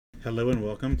Hello and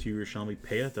welcome to Yerushalmi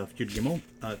Peah Daf Yud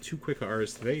Gimel. Two quick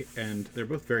R's today, and they're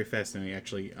both very fascinating.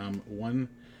 Actually, one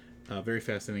very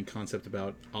fascinating concept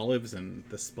about olives and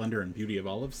the splendor and beauty of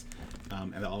olives,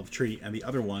 and the olive tree, and the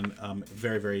other one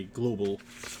very very global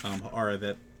Ha'ara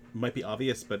that might be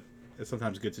obvious, but it's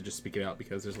sometimes good to just speak it out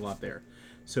because there's a lot there.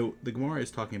 So the Gemara is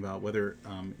talking about whether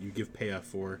you give Peah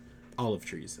for olive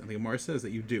trees, and the Gemara says that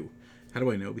you do. How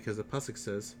do I know? Because the pasuk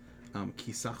says,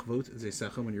 "Ki sachvot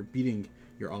zeisecha," when you're beating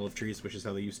your olive trees, which is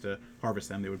how they used to harvest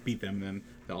them. They would beat them, then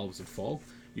the olives would fall.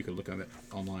 You could look on it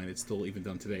online. It's still even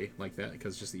done today like that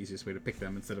because it's just the easiest way to pick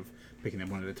them. Instead of picking them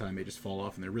one at a time, they just fall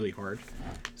off and they're really hard.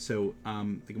 So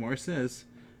the Gemara says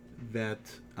that,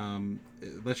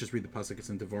 let's just read the pasuk.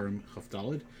 It's in Devarim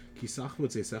Chavdalid. Kisach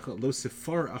v'tzesecha lo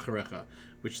sifar acharecha,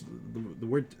 which the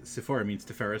word sifar means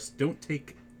teferis. Don't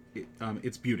take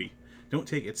its beauty. Don't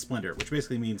take its splendor, which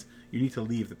basically means you need to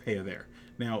leave the peah there.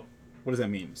 Now, what does that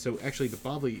mean? So actually, the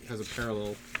Bavli has a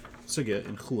parallel sugya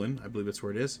in Chulin, I believe that's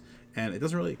where it is, and it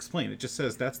doesn't really explain. It just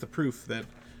says that's the proof that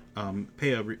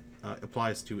Peah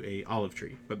applies to a olive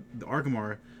tree. But the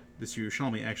Argamar, this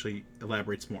Yerushalmi, actually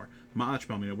elaborates more. Ma'ach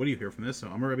Balmina, what do you hear from this? So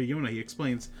Amar Rabbi Yonah, he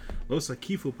explains, Losa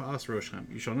kifu pa'as roshchem.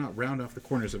 You shall not round off the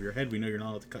corners of your head. We know you're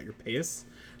not allowed to cut your payas.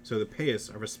 So the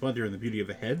payas are a splendor in the beauty of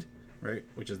the head, right?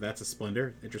 That's a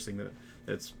splendor. Interesting that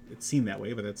it's seen that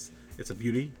way, but it's a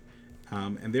beauty.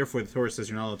 And therefore, the Torah says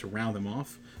you're not allowed to round them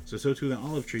off. So too, the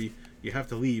olive tree, you have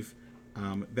to leave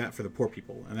that for the poor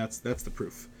people, and that's the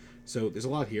proof. So there's a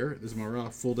lot here. There's a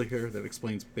Marah folder here that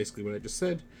explains basically what I just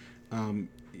said.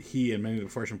 He and many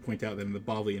of the Farshim point out that in the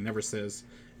Bavli it never says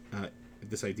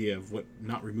this idea of what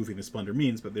not removing the splendor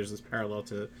means, but there's this parallel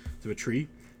to a tree.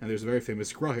 And there's a very famous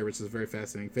scroll here, which is a very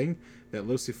fascinating thing, that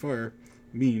Lo Sifar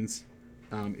means,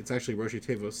 it's actually Roshi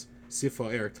Tevos,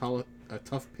 Sifar,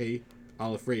 Tuf Pei,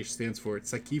 Aleph Reish stands for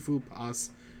Tzakifu Pas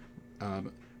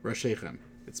Rashechem.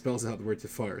 It spells out the word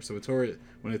Tifar. So Torah,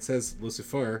 when it says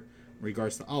Lucifar, in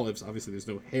regards to olives, obviously there's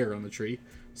no hair on the tree,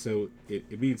 so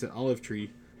it means that olive tree,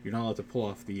 you're not allowed to pull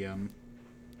off the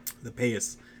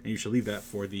payas, and you should leave that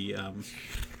for the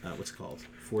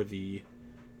for the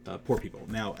poor people.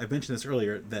 Now, I mentioned this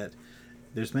earlier that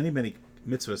there's many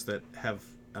mitzvahs that have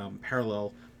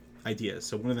parallel ideas.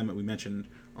 So one of them that we mentioned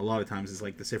a lot of times is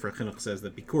like the Sefer Chinuch says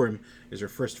that Bikurim is your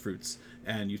first fruits,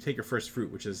 and you take your first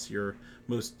fruit, which is your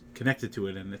most connected to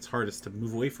it and it's hardest to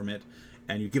move away from it,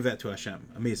 and you give that to Hashem.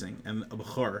 Amazing. And a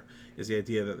Bechar is the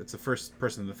idea that it's the first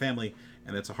person in the family,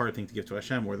 and that's a hard thing to give to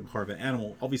Hashem, or the Bechar of an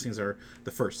animal. All these things are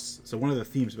the firsts. So one of the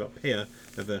themes about Peah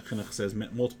that the Chinuch says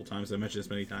multiple times, I mentioned this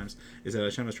many times, is that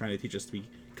Hashem is trying to teach us to be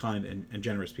kind and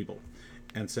generous people.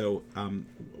 And so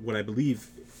what I believe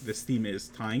this theme is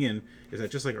tying in is that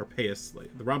just like our payas,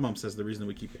 like the Rambam says the reason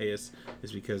we keep payas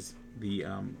is because the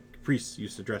priests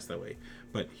used to dress that way.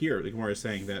 But here the Gemara is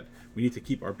saying that we need to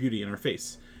keep our beauty in our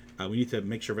face. We need to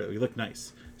make sure that we look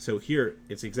nice. So here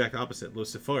it's the exact opposite. Lo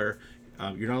Sifar,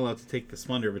 you're not allowed to take the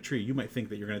splendor of a tree. You might think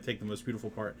that you're going to take the most beautiful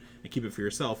part and keep it for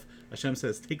yourself. Hashem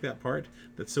says, take that part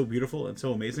that's so beautiful and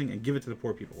so amazing and give it to the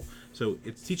poor people. So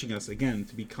it's teaching us, again,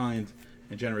 to be kind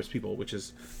and generous people, which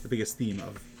is the biggest theme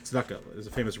of tzedakah. There's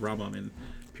a famous Rambam in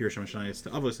Pirush HaMashnayos to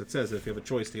Avos that says that if you have a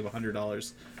choice to give $100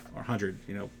 or 100,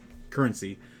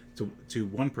 currency to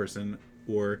one person,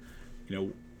 or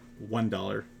 $1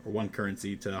 or one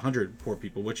currency to 100 poor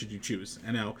people, what should you choose?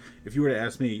 And now, if you were to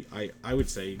ask me, I would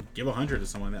say give 100 to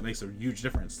someone. That makes a huge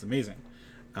difference. It's amazing.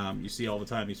 You see all the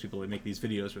time these people that make these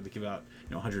videos where they give out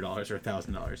 $100 or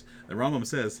 $1,000. The Rambam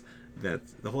says that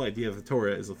the whole idea of the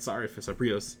Torah is l'tzarif es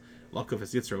abrios, lakov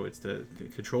es yitzro. It's to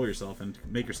control yourself and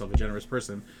make yourself a generous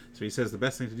person. So he says the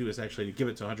best thing to do is actually to give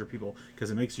it to 100 people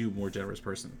because it makes you a more generous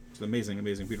person. It's an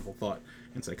amazing, beautiful thought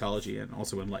in psychology and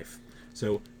also in life.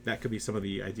 So that could be some of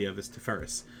the idea of this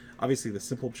Tiferes. Obviously, the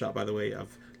simple shot, by the way,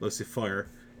 of Lo Sifar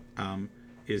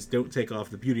is don't take off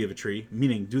the beauty of a tree,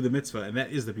 meaning do the mitzvah, and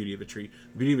that is the beauty of a tree.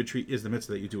 The beauty of a tree is the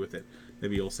mitzvah that you do with it.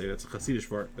 Maybe you'll say that's a Hasidish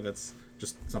part, but that's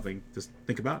just something to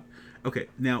think about. Okay,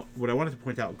 now what I wanted to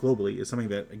point out globally is something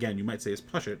that, again, you might say is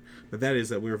pashut, but that is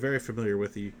that we're very familiar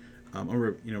with the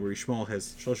where Yishmael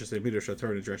has Shlosheh Middos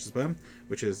Torah and Dreshus B'hem,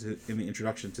 which is in the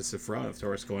introduction to Sifra of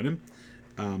Torah's Kohanim.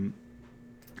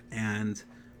 And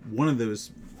one of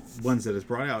those ones that is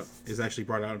brought out is actually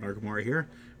brought out in our Gemara here,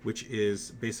 which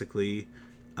is basically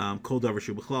Kol Davar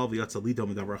Shu B'chlal V'yatza Lido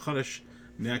Medavar Chadash.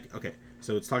 Okay,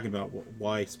 so it's talking about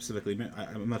why specifically.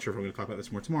 I'm not sure if I'm going to talk about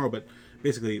this more tomorrow, but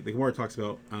basically the Gemara talks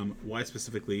about why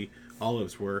specifically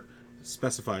olives were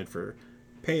specified for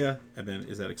Peah, and then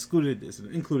is that excluded? Is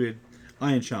it included?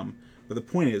 Ayin Sham. But the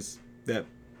point is that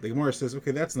the Gemara says,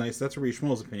 okay, that's nice. That's Rabbi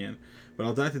Yishmael's opinion, but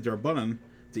I'll die to Rabbanan.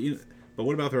 But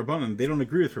what about the Rabbanan? They don't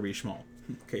agree with Rabbi Yishmael.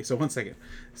 Okay, so 1 second.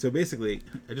 So basically,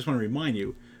 I just want to remind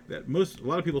you that a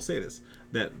lot of people say this,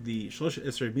 that the Shlosh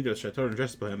Esrei Middos Torah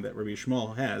addressed by him that Rabbi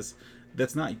Shmuel has,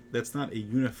 that's not a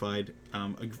unified,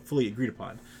 fully agreed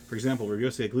upon. For example, Rabbi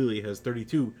Yossi Aglili has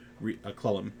 32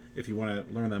 klalim. If you want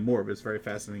to learn that more, but it's very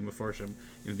fascinating. Mefarshim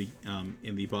in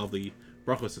the Bavli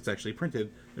Brachos, it's actually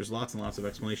printed. There's lots and lots of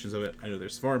explanations of it. I know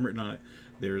there's Svarim written on it.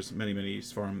 There's many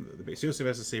Svarim. The Beis Yosef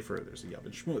has a sefer. There's a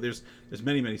Yavin Shmuel. There's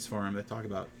many Svarim that talk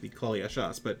about the Klali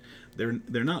Ashas, but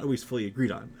they're not always fully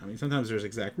agreed on. I mean, sometimes there's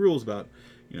exact rules about,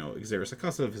 Xeris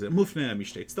Akasav, is it Mufne,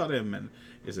 Mishteit Stadim, and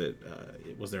is it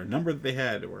was there a number that they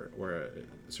had, or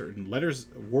certain letters,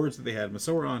 words that they had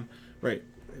Masorah on, right?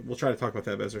 We'll try to talk about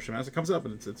that as it comes up,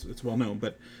 and it's well known.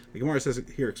 But the Gemara says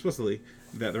here explicitly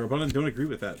that the Rabbanan don't agree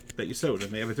with that Yisod,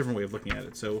 and they have a different way of looking at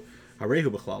it. So Harehu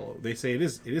B'chlalo, they say it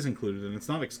is included and it's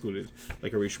not excluded,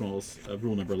 like Rabbi Shmuel's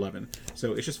rule number 11.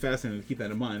 So it's just fascinating to keep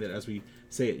that in mind, that as we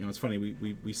say it, it's funny,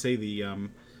 we say the Ezo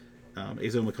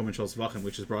Mekom Shal Zvachim,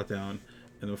 which is brought down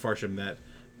in the Mefarshim, that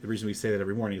the reason we say that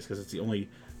every morning is because it's the only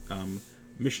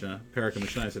Mishnah, Parak and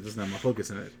Mishnah, that doesn't have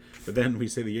Machlokas in it. But then we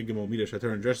say the Yud Gimel Midah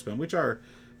Shatar and Dreshbam, which are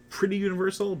pretty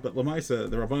universal, but Lamaisa,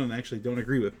 the Rabbanan actually don't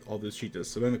agree with all those shitas.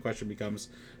 So then the question becomes,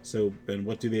 so then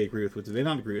what do they agree with? What do they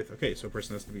not agree with? Okay, so a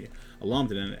person has to be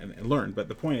alarmed and learn. But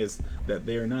the point is that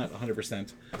they are not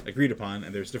 100% agreed upon,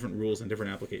 and there's different rules and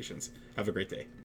different applications. Have a great day.